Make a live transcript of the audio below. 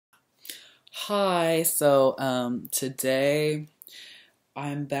Hi, so today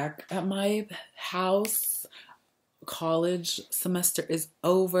I'm back at my house. College semester is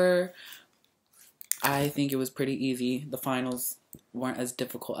over. I think it was pretty easy. The finals weren't as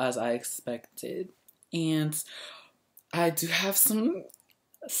difficult as I expected. And I do have some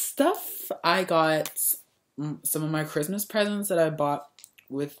stuff. I got some of my Christmas presents that I bought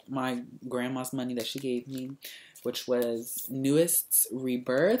with my grandma's money that she gave me, which was Newest's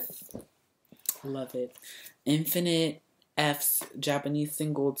Rebirth. Love it. Infinite F's Japanese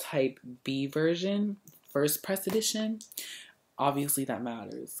single type B version, first press edition. Obviously, that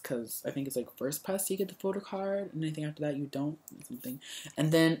matters because I think it's like first press you get the photo card, and I think after that you don't. Something.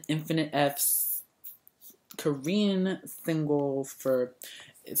 And then Infinite F's Korean single for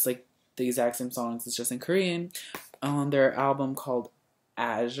it's like the exact same songs, it's just in Korean on their album called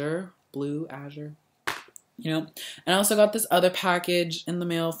Azure, Blue Azure. And I also got this other package in the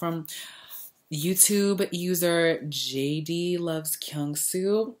mail from YouTube user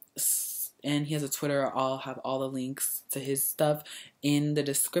JDLovesKyungsoo, and he has a Twitter. I'll have all the links to his stuff in the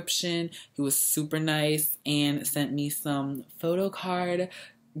description. He was super nice and sent me some photo card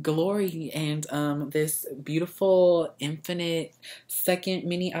glory and this beautiful Infinite second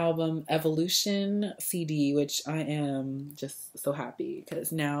mini album Evolution CD, which I am just so happy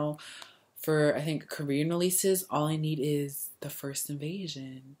because now for I think Korean releases all I need is The First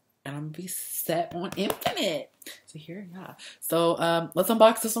Invasion and I'm gonna be set on Infinite. So here, yeah. So let's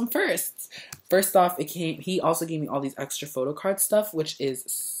unbox this one first. First off, he also gave me all these extra photo card stuff, which is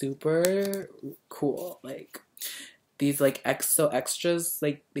super cool. Like these like EXO extras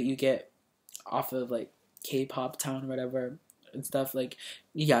like that you get off of like K-pop Town or whatever and stuff. Like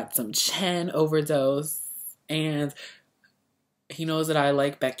you got some Chen Overdose, and he knows that I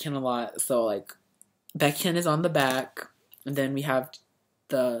like Baekhyun a lot, so like Baekhyun is on the back, and then we have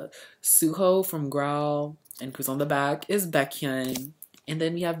the Suho from Growl, and who's on the back is Baekhyun. And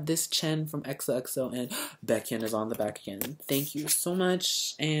then we have this Chen from XOXO, and Baekhyun is on the back again. Thank you so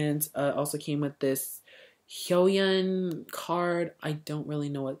much. And also came with this Hyoyeon card. I don't really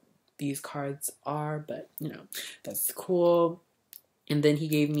know what these cards are, but that's cool. And then he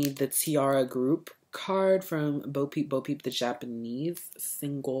gave me the Tiara group card from Bo Peep, the Japanese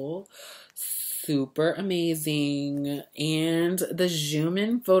single. Super amazing. And the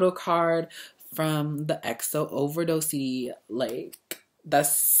Jumin photo card from the EXO Overdose CD. Like,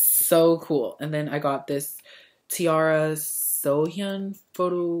 that's so cool. And then I got this Tiara Sohyun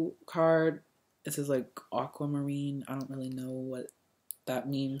photo card. This is like aquamarine. I don't really know what that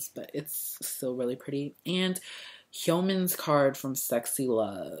means, but it's still really pretty. And Hyomin's card from Sexy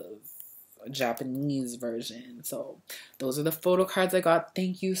Love, Japanese version. So those are the photo cards I got.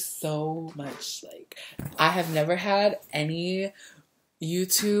 Thank you so much. Like, I have never had any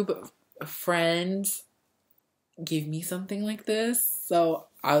YouTube friends give me something like this, so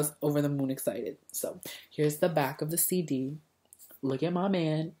I was over the moon excited. So here's the back of the CD. Look at my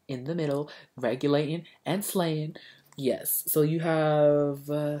man in the middle, regulating and slaying. Yes, so you have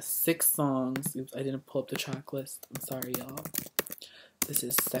 6 songs. Oops, I didn't pull up the track list. I'm sorry, y'all. This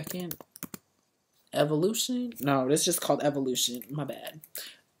is Second Evolution. No, this is just called Evolution. My bad.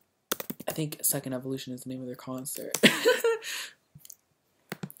 I think Second Evolution is the name of their concert.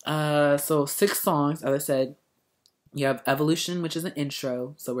 So 6 songs, as I said. You have Evolution, which is an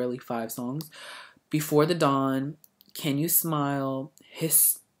intro, so really 5 songs. Before the Dawn, Can You Smile,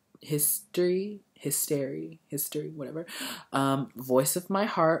 History, whatever. Voice of My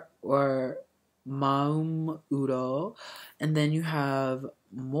Heart, or Maum Uro. And then you have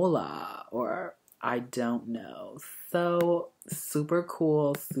Mola, or I Don't Know. So super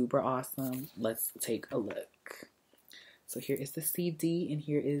cool, super awesome. Let's take a look. So here is the CD, and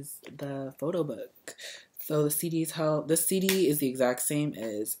here is the photo book. So the CD is the exact same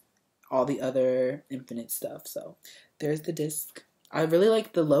as all the other Infinite stuff. So there's the disc. I really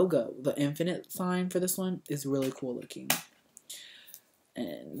like the logo. The Infinite sign for this one is really cool looking.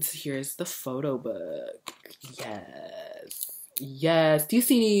 And here's the photo book. Yes. Yes. Do you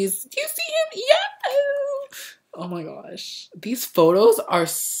see these? Do you see him? Yes. Oh my gosh. These photos are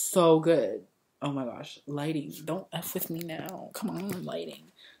so good. Oh my gosh. Lighting. Don't F with me now. Come on,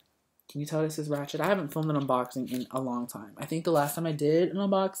 lighting. Can you tell this is ratchet? I haven't filmed an unboxing in a long time. I think the last time I did an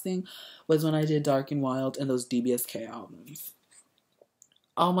unboxing was when I did Dark and Wild and those DBSK albums.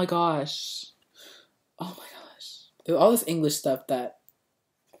 Oh my gosh. Oh my gosh. There's all this English stuff that...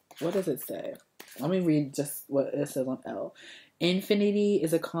 What does it say? Let me read just what it says on L. Infinity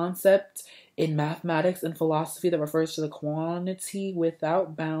is a concept in mathematics and philosophy that refers to the quantity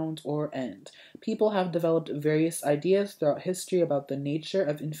without bound or end. People have developed various ideas throughout history about the nature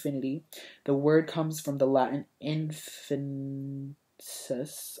of infinity. The word comes from the Latin infinitus,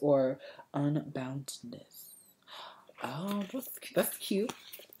 or unboundedness. Oh, that's cute.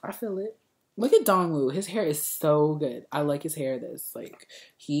 I feel it. Look at Dongwoo. His hair is so good. I like his hair.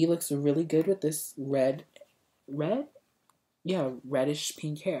 He looks really good with this red? Yeah, reddish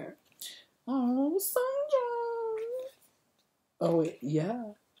pink hair. Oh, Sungjoong. Oh wait,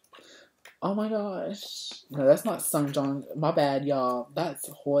 yeah. Oh my gosh. No, that's not Sungjoong. My bad, y'all. That's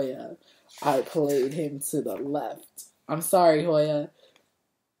Hoya. I played him to the left. I'm sorry, Hoya.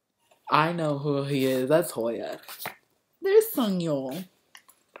 I know who he is. That's Hoya. There's Sungyeol.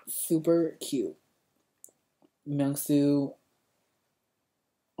 Super cute. Myungsoo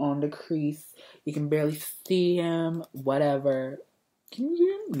on the crease. You can barely see him. Whatever. Can you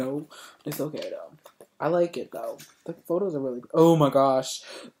see him? No. It's okay though. I like it though. The photos are really... Oh my gosh.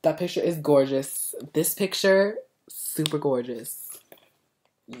 That picture is gorgeous. This picture, super gorgeous.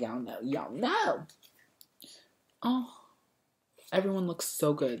 Y'all know. Y'all know. Oh. Everyone looks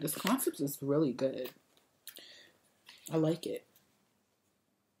so good. This concept is really good. I like it.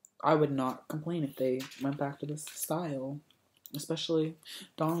 I would not complain if they went back to this style. Especially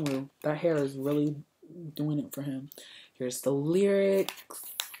Dongwoo. That hair is really doing it for him. Here's the lyrics.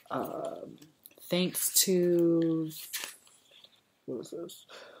 Thanks to... What was this?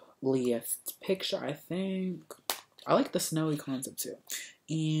 Leah's picture, I think. I like the snowy concept too.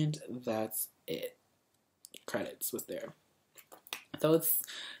 And that's it. Credits was there. So it's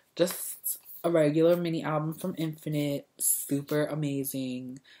just a regular mini album from Infinite. Super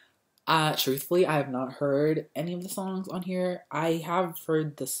amazing. Truthfully, I have not heard any of the songs on here. I have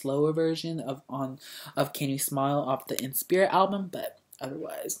heard the slower version of Can You Smile off the In Spirit album, but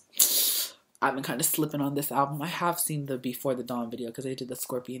otherwise, I've been kind of slipping on this album. I have seen the Before the Dawn video because they did the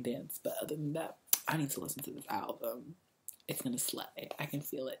Scorpion dance, but other than that, I need to listen to this album. It's gonna slay. I can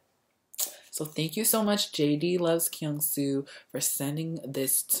feel it. So thank you so much, JDLovesKyungsoo, for sending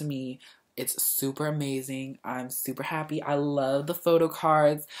this to me. It's super amazing. I'm super happy. I love the photo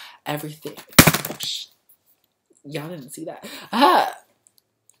cards, everything. Y'all didn't see that.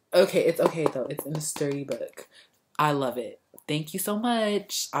 Okay, it's okay though. It's in a sturdy book. I love it. Thank you so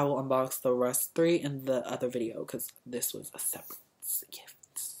much. I will unbox the rest 3 in the other video because this was a separate gift.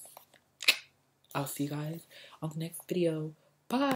 I'll see you guys on the next video. Bye.